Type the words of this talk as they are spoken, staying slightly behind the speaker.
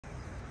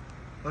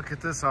Look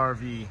at this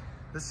RV.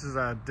 This is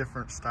a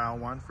different style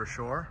one for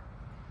sure.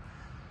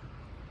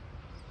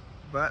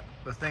 But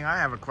the thing I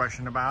have a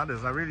question about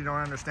is I really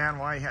don't understand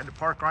why he had to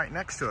park right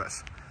next to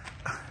us.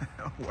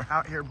 We're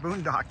out here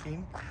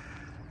boondocking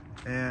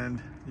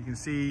and you can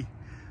see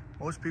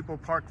most people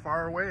park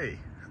far away.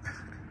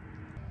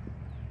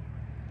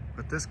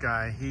 But this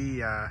guy,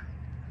 he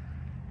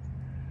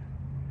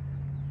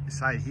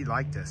decided he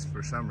liked us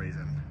for some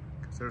reason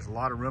because there's a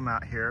lot of room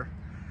out here.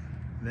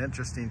 And the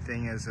interesting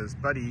thing is his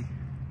buddy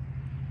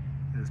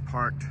is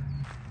parked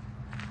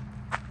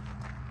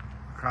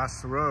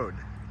across the road.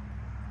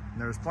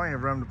 And there's plenty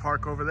of room to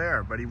park over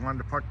there, but he wanted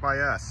to park by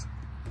us.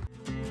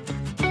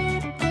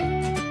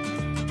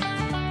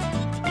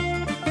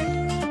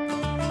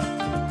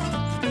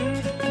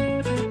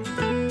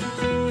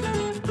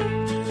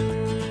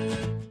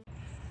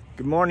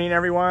 Good morning,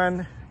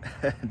 everyone.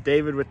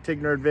 David with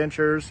Tigner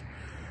Adventures.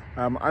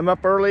 I'm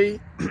up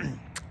early.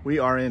 We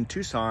are in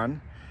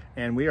Tucson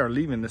and we are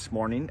leaving this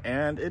morning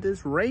and it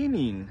is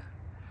raining.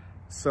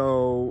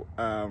 So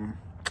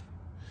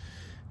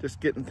just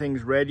getting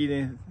things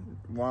ready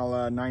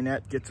while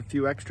Ninette gets a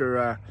few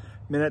extra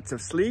minutes of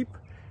sleep,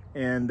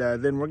 and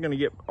then we're going to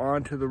get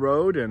onto the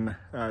road. And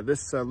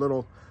this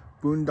little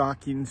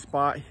boondocking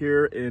spot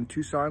here in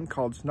Tucson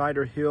called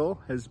Snyder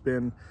Hill has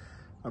been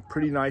a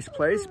pretty nice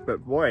place,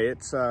 but boy,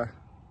 it's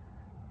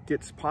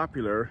gets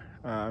popular.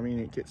 I mean,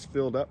 it gets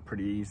filled up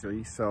pretty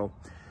easily, so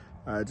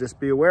just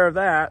be aware of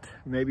that.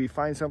 Maybe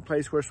find some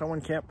place where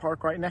someone can't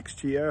park right next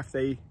to you if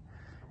they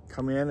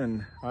come in.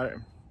 And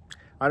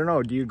I don't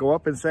know, do you go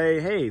up and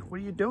say, hey, what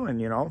are you doing,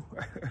 you know?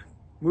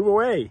 Move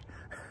away.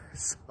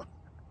 So,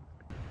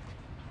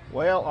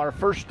 well, our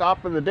first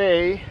stop of the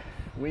day,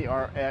 we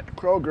are at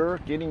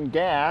Kroger getting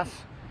gas.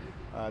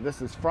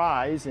 This is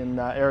Fry's in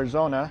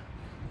Arizona,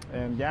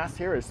 and gas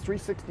here is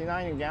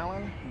 $3.69 a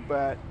gallon,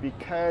 but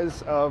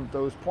because of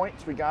those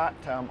points we got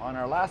on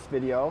our last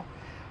video,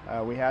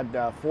 we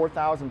had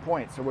 4,000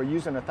 points, so we're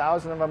using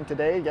 1,000 of them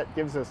today. That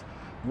gives us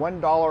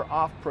 $1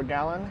 off per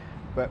gallon.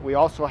 But we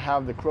also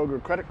have the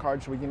Kroger credit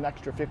card, so we get an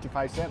extra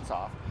 55 cents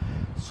off.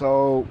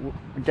 So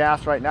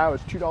gas right now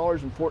is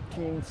 $2.14,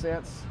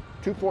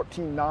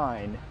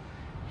 $2.14.9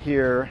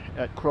 here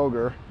at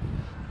Kroger.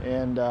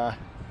 And I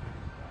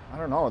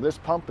don't know, this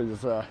pump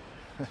is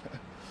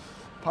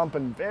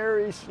pumping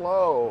very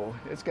slow.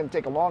 It's going to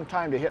take a long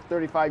time to hit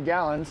 35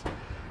 gallons.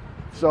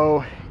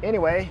 So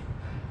anyway,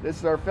 this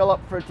is our fill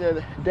up for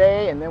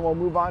today, and then we'll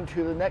move on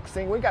to the next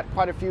thing. We got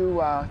quite a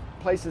few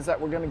places that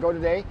we're going to go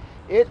today.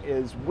 It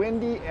is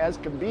windy as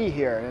can be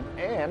here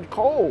and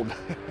cold.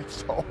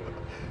 So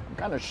I'm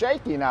kind of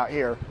shaking out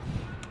here.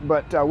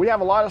 But we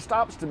have a lot of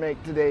stops to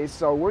make today,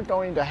 so we're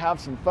going to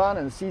have some fun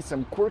and see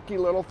some quirky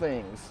little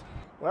things.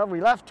 Well, we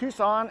left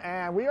Tucson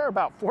and we are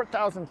about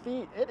 4,000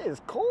 feet. It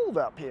is cold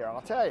up here, I'll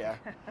tell you.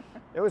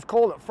 It was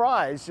cold at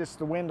Fry's, just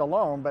the wind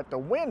alone, but the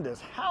wind is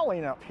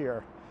howling up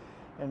here.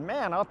 And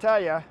man, I'll tell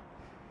you,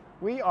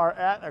 we are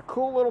at a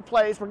cool little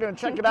place. We're going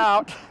to check it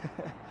out.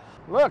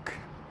 Look,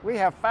 we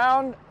have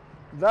found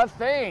the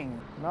thing.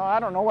 No, I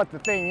don't know what the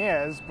thing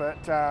is,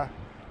 but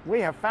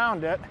we have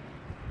found it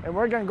and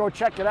we're going to go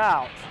check it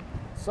out.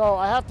 So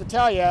I have to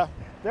tell you,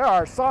 there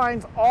are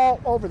signs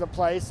all over the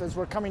place as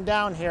we're coming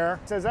down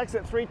here. It says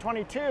exit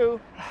 322,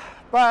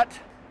 but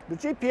the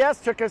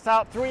GPS took us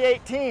out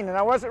 318, and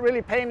I wasn't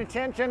really paying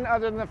attention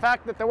other than the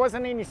fact that there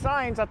wasn't any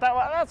signs. I thought,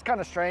 well, that's kind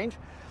of strange.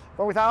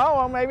 But we thought, oh,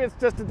 well, maybe it's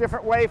just a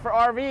different way for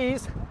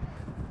RVs.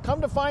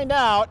 Come to find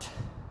out,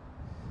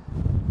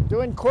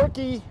 doing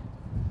quirky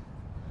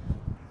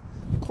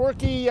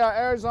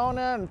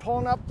Arizona and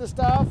pulling up the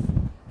stuff,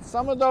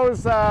 some of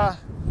those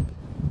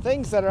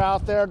things that are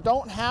out there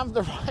don't have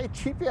the right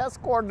GPS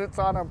coordinates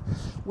on them.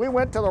 We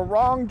went to the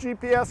wrong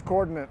GPS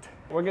coordinate.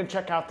 We're going to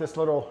check out this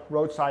little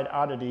roadside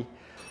oddity.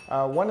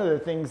 One of the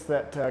things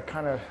that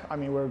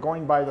we're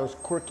going by those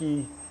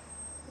quirky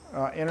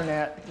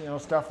internet,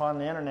 stuff on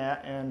the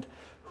internet, and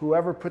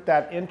whoever put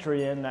that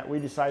entry in that we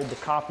decided to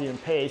copy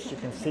and paste, you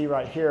can see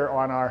right here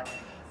on our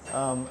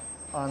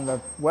on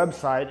the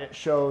website, it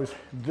shows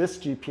this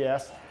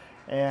GPS,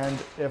 and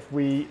if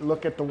we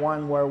look at the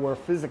one where we're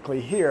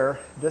physically here,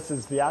 this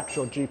is the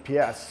actual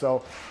GPS.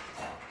 So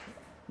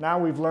now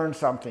we've learned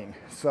something.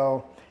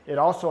 So it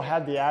also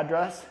had the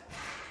address.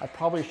 I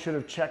probably should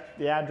have checked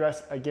the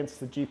address against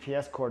the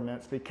GPS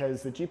coordinates,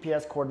 because the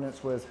GPS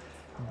coordinates was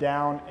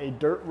down a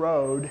dirt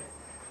road,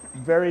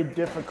 very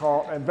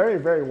difficult and very,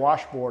 very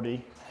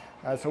washboardy.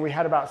 So we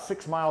had about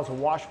 6 miles of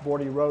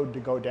washboardy road to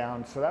go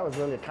down, so that was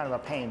really kind of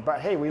a pain. But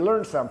hey, we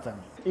learned something.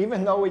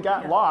 Even though we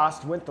got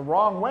lost, went the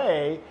wrong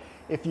way,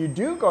 if you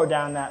do go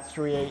down that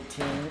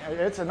 318,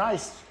 it's a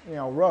nice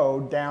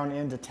road down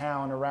into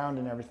town, around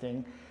and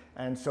everything.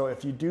 And so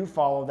if you do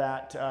follow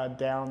that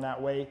down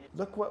that way,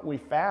 look what we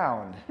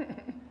found.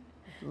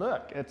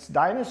 Look, it's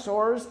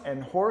dinosaurs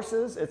and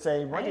horses. It's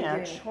a ranch. I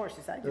didn't hear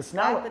horses. I just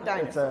got the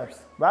dinosaurs. It's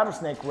a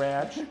rattlesnake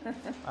ranch.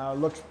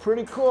 Looks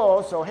pretty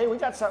cool. So hey, we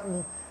got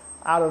something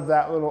out of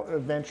that little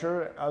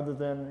adventure, other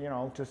than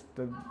just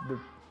the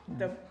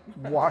the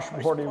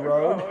washboardy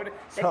road.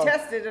 They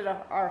tested it,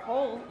 our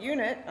whole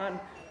unit on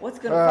what's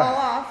going to fall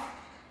off,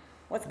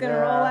 what's going to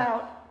roll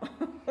out.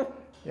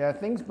 Yeah,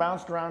 things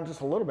bounced around just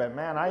a little bit.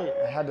 Man, I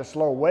had to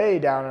slow way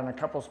down in a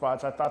couple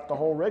spots. I thought the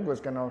whole rig was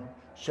going to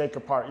shake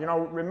apart. You know,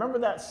 remember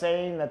that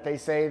saying that they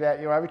say that,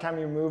 you know, every time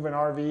you move an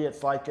RV,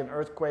 it's like an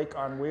earthquake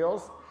on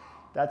wheels?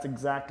 That's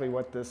exactly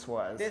what this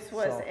was. This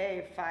was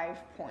a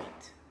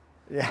 5-point.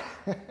 Yeah.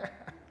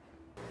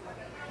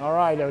 All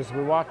right, as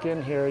we walk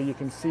in here, you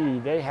can see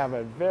they have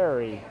a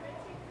very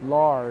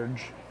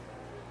large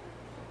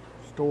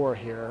store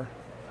here,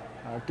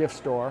 gift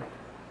store.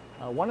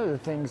 One of the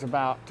things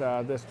about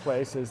this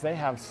place is they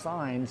have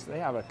signs. They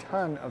have a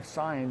ton of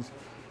signs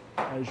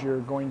as you're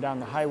going down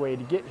the highway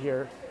to get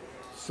here.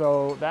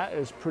 So that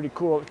is pretty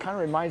cool. It kind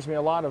of reminds me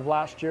a lot of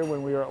last year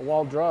when we were at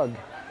Wall Drug.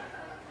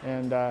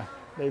 And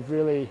they've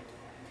really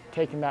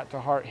taken that to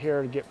heart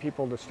here to get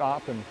people to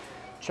stop and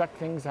check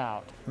things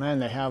out. Man,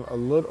 they have a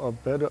little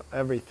bit of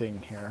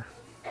everything here.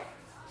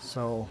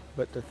 So,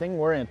 but the thing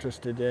we're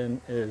interested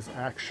in is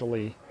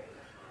actually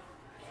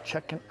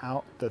checking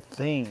out the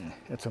thing.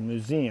 It's a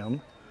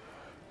museum,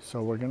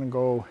 so we're gonna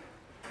go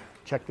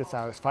check this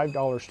out. It's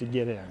 $5 to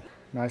get in.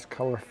 Nice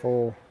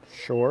colorful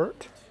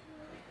short.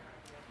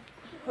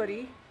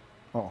 Hoodie.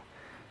 Oh,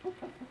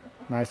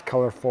 nice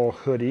colorful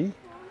hoodie.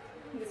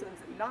 This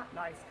one's not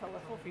nice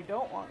colorful if you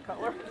don't want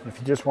color. If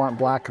you just want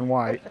black and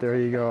white, there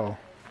you go.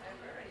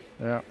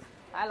 Yeah.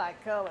 I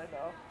like color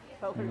though.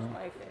 Color's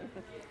my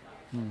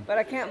favorite. But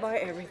I can't buy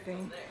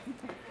everything.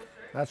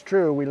 That's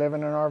true, we live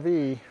in an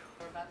RV.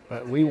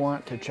 But we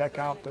want to check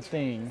out the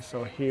thing,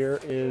 so here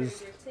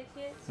is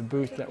the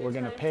booth that we're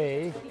going to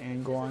pay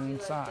and go on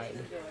inside.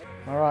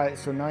 All right,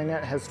 so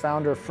Ninette has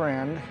found her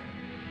friend.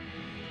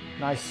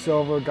 Nice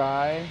silver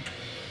guy.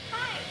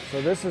 Hi.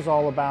 So this is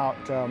all about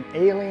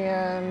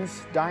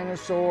aliens,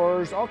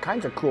 dinosaurs, all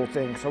kinds of cool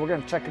things. So we're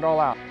going to check it all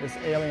out. This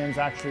alien's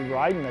actually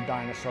riding the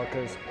dinosaur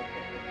because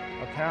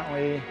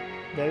apparently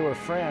they were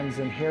friends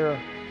in here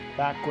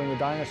back when the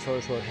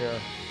dinosaurs were here.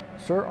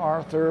 Sir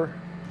Arthur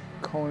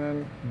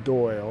Conan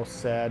Doyle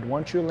said,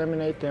 once you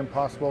eliminate the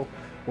impossible,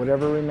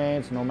 whatever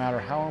remains, no matter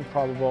how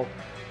improbable,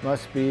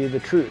 must be the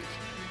truth.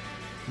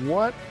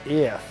 What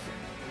if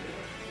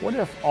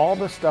all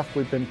the stuff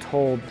we've been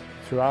told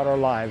throughout our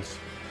lives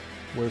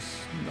was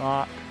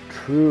not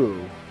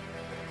true?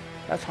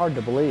 That's hard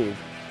to believe.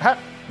 Ha!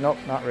 Nope,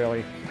 not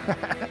really.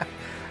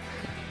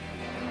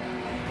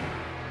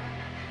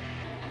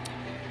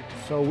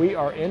 So we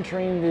are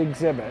entering the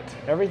exhibit.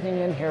 Everything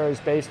in here is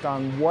based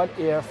on what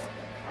if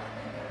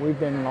we've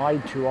been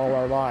lied to all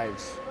our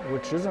lives,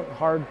 which isn't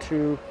hard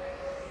to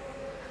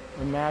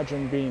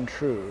imagine being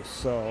true.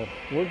 So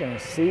we're going to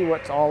see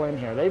what's all in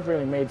here. They've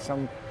really made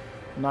some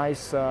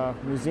nice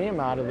museum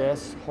out of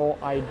this whole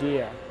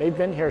idea. They've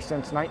been here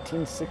since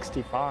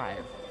 1965.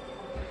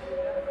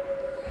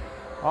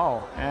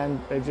 Oh, and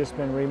they've just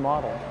been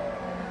remodeled.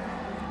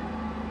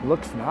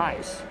 Looks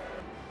nice.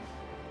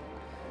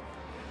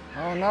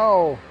 Oh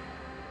no,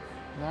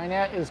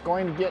 Ninette is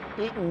going to get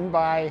eaten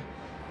by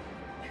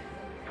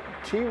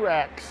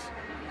T-Rex.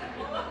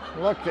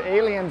 Look, the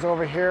aliens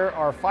over here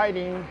are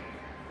fighting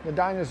the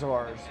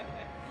dinosaurs.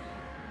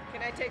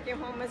 Can I take you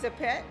home as a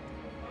pet?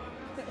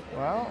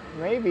 Well,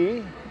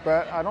 maybe,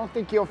 but I don't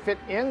think you'll fit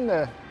in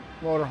the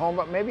motorhome,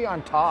 but maybe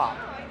on top.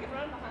 Oh, I could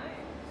run behind.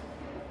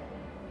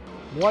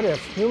 What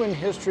if human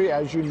history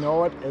as you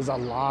know it is a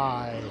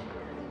lie?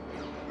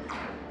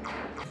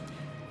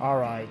 All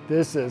right,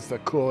 this is the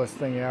coolest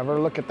thing ever.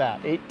 Look at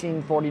that,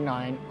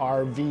 1849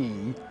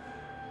 RV.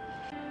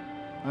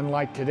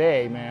 Unlike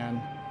today,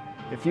 man,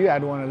 if you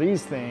had one of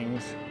these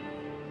things,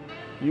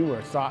 you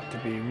were thought to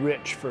be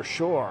rich for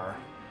sure.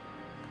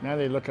 Now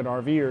they look at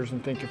RVers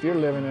and think if you're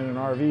living in an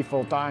RV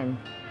full time,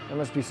 there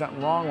must be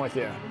something wrong with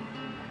you.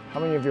 How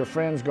many of your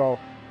friends go,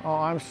 oh,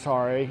 I'm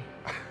sorry.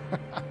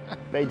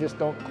 They just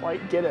don't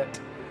quite get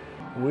it.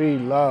 We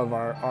love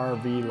our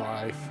RV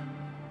life.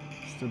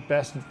 It's the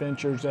best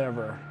adventures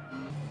ever.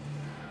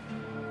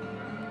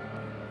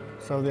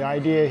 So the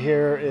idea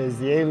here is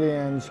the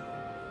aliens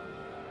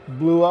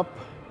blew up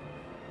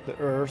the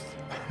earth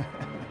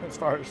as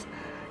far as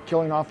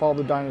killing off all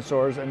the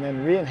dinosaurs and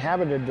then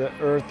re-inhabited the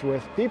earth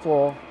with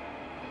people,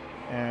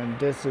 and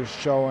this is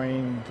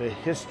showing the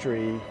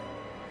history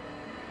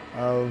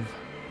of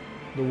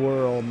the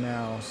world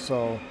now.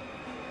 So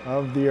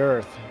of the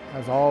earth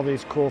has all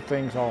these cool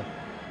things all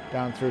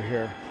down through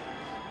here.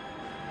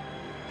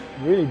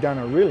 Really done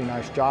a really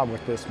nice job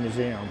with this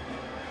museum.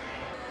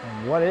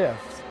 And what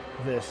if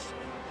this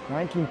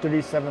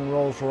 1937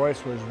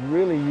 Rolls-Royce was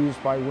really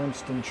used by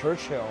Winston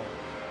Churchill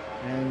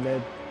and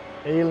the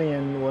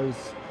alien was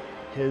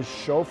his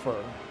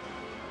chauffeur?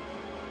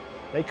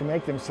 They can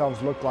make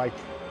themselves look like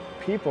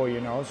people,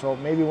 you know, so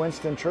maybe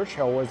Winston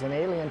Churchill was an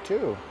alien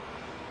too.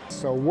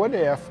 So what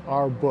if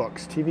our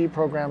books, TV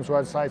programs,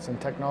 websites, and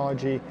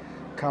technology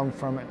come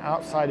from an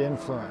outside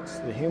influence?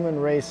 The human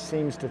race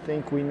seems to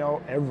think we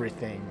know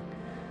everything,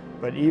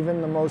 but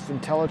even the most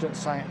intelligent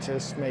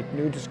scientists make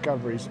new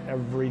discoveries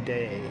every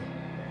day.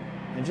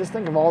 And just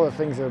think of all the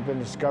things that have been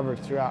discovered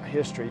throughout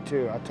history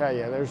too. I'll tell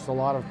you, there's a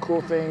lot of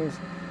cool things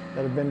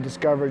that have been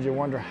discovered. You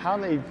wonder how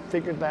they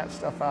figured that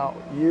stuff out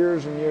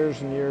years and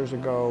years and years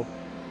ago.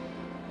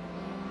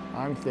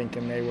 I'm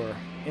thinking they were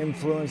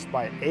influenced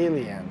by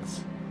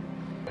aliens.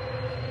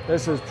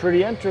 This is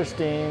pretty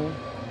interesting.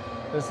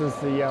 This is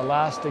the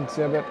last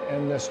exhibit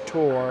in this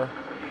tour.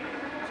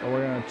 So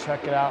we're going to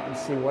check it out and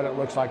see what it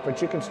looks like.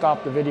 But you can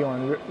stop the video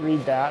and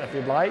read that if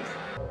you'd like.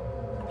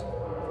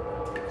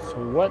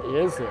 So what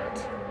is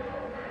it?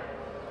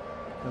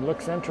 It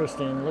looks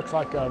interesting. It looks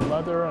like a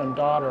mother and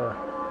daughter,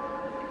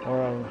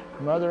 or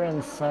a mother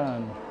and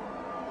son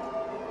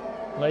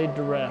laid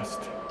to rest.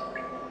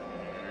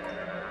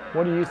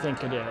 What do you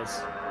think it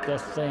is? The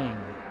thing.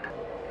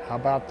 How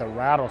about the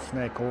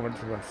rattlesnake over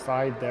to the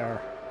side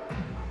there?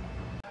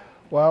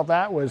 Well,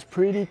 that was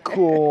pretty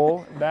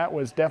cool. That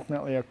was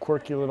definitely a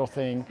quirky little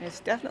thing. It's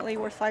definitely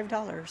worth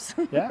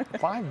 $5. Yeah,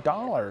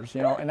 $5,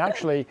 you know. And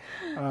actually,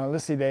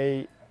 let's see,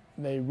 they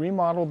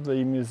remodeled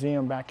the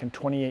museum back in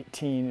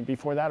 2018.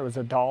 Before that, it was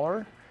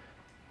 $1.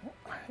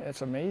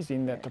 It's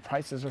amazing that the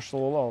prices are so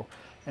low.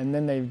 And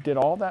then they did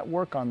all that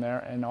work on there,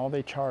 and all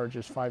they charge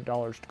is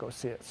 $5 to go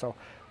see it. So,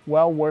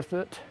 well worth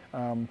it.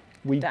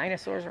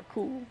 Dinosaurs are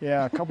cool.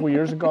 Yeah, a couple of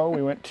years ago,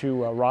 we went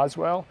to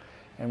Roswell,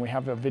 and we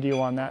have a video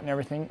on that and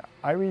everything.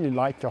 I really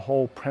like the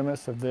whole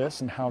premise of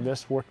this and how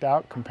this worked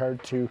out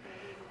compared to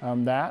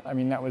that. I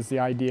mean, that was the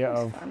idea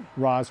of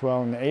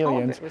Roswell and the aliens.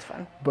 All of it was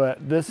fun.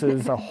 But this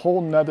is a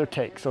whole nother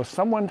take. So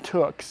someone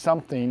took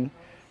something,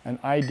 an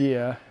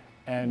idea,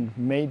 and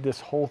made this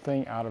whole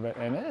thing out of it.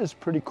 And it is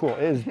pretty cool.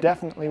 It is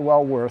definitely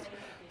well worth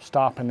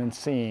stopping and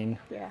seeing.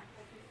 Yeah.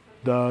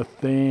 The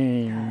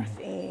thing.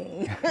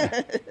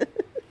 The thing.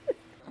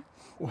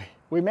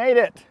 We made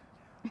it.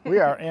 We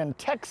are in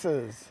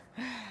Texas.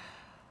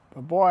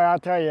 But boy, I'll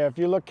tell you, if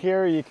you look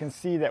here, you can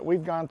see that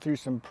we've gone through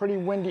some pretty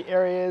windy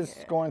areas,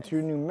 going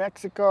through New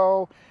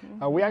Mexico.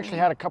 We actually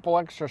had a couple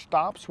extra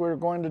stops we were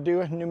going to do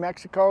in New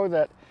Mexico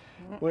that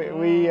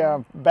we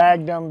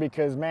bagged them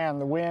because, man,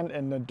 the wind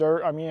and the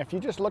dirt. I mean, if you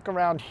just look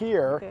around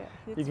here,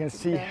 you can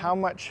see how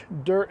much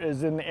dirt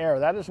is in the air.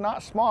 That is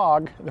not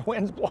smog. The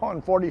wind's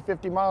blowing 40,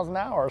 50 miles an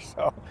hour,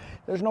 so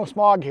there's no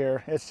smog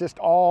here. It's just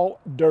all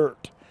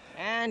dirt.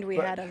 And we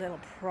had a little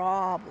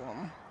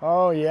problem.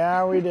 Oh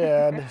yeah, we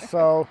did.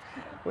 So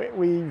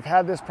we've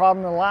had this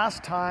problem the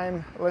last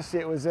time. Let's see,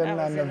 it was in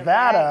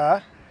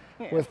Nevada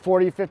with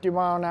 40, 50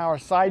 mile an hour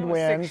side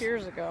winds. 6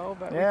 years ago,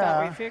 but we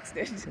thought we fixed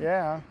it.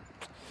 Yeah.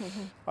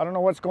 I don't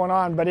know what's going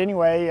on, but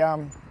anyway,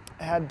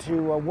 had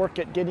to work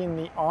at getting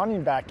the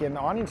awning back in. The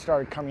awning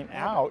started coming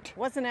out.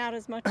 Wasn't out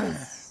as much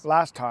as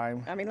last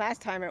time. I mean,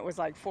 last time it was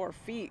like 4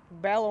 feet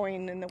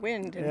bellowing in the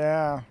wind. And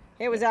yeah.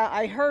 It was out.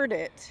 I heard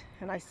it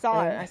and I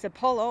saw it. I said,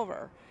 "Pull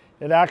over."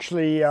 It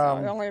actually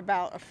only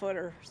about a foot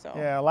or so.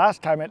 Yeah,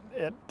 last time it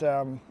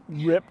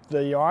ripped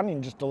the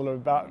awning just a little,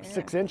 about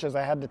 6 inches.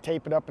 I had to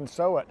tape it up and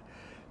sew it.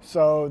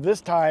 So this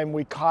time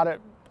we caught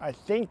it. I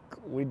think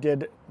we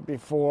did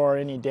before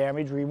any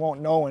damage. We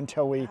won't know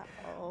until we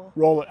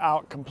roll it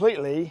out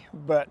completely.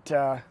 But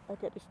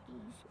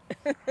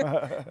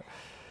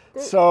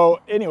so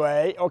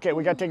anyway, okay,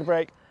 we got to take a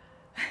break.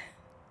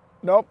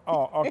 Nope.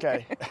 Oh,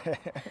 okay.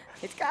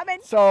 It's coming.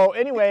 So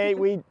anyway,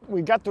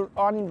 we got the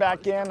awning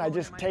back in. I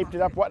just taped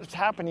it up. What's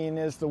happening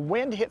is the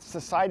wind hits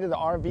the side of the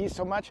RV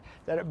so much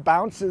that it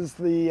bounces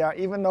the,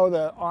 even though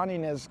the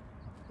awning is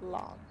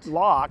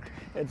locked,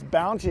 it's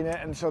bouncing it,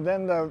 and so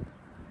then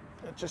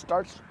it just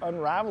starts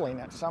unraveling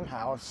it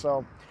somehow.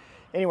 So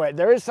anyway,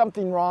 there is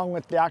something wrong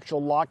with the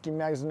actual locking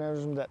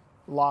mechanism that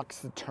locks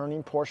the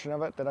turning portion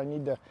of it that I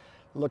need to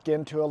look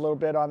into a little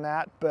bit on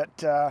that, but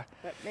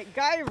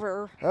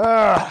MacGyver,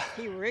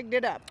 he rigged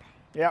it up.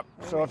 Yep.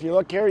 So if you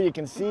look here, you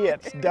can see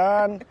it's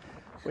done.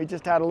 We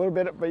just had a little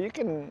bit, but you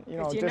can,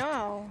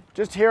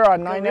 just here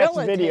on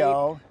Ninette's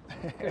video.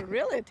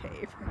 Gorilla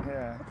tape.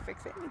 Yeah.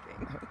 Fix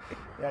anything.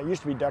 Yeah, it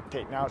used to be duct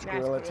tape. Now it's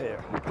Gorilla tape.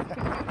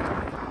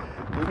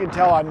 You can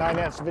tell on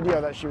Ninette's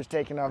video that she was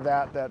taking of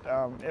that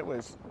it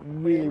was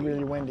really,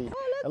 really windy.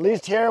 At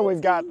least here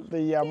we've got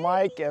the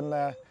mic, and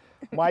the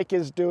mic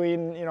is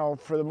doing,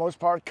 for the most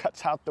part,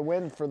 cuts out the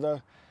wind for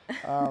the,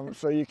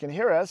 so you can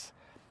hear us.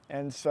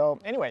 And so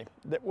anyway,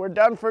 we're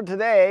done for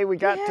today. We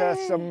got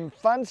some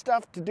fun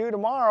stuff to do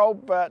tomorrow,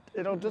 but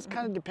it'll just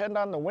kind of depend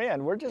on the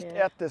wind. We're just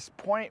at this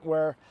point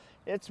where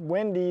it's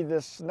windy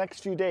this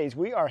next few days.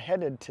 We are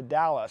headed to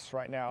Dallas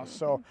right now.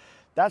 So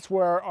that's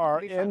where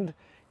our end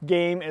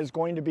game is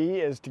going to be,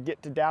 is to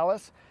get to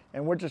Dallas.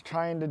 And we're just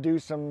trying to do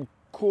some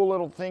cool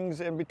little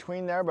things in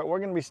between there, but we're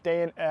going to be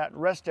staying at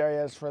rest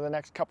areas for the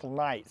next couple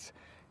nights.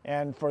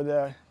 And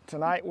for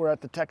tonight, we're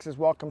at the Texas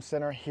Welcome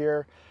Center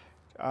here,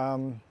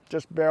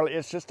 just barely.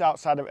 It's just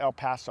outside of El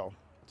Paso.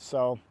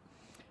 So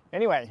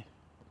anyway,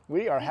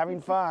 we are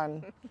having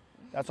fun.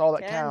 That's all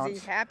that counts.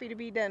 Tansy's happy to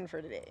be done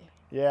for today.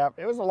 Yeah,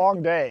 it was a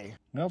long day.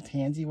 Well,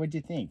 Tansy, what'd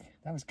you think?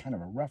 That was kind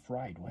of a rough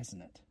ride,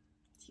 wasn't it?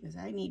 She goes,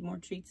 I need more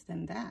treats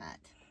than that.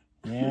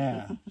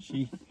 Yeah,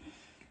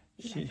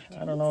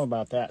 I don't know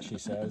about that, she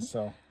says.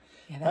 So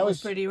Yeah, that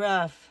was pretty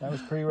rough. That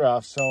was pretty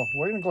rough. So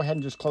we're going to go ahead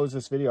and just close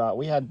this video out.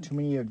 We had too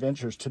many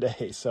adventures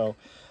today. So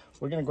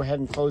we're going to go ahead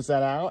and close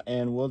that out.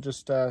 And we'll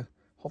just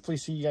hopefully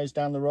see you guys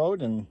down the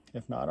road. And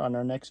if not, on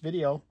our next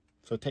video.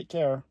 So take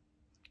care.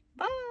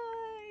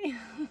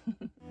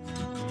 Bye.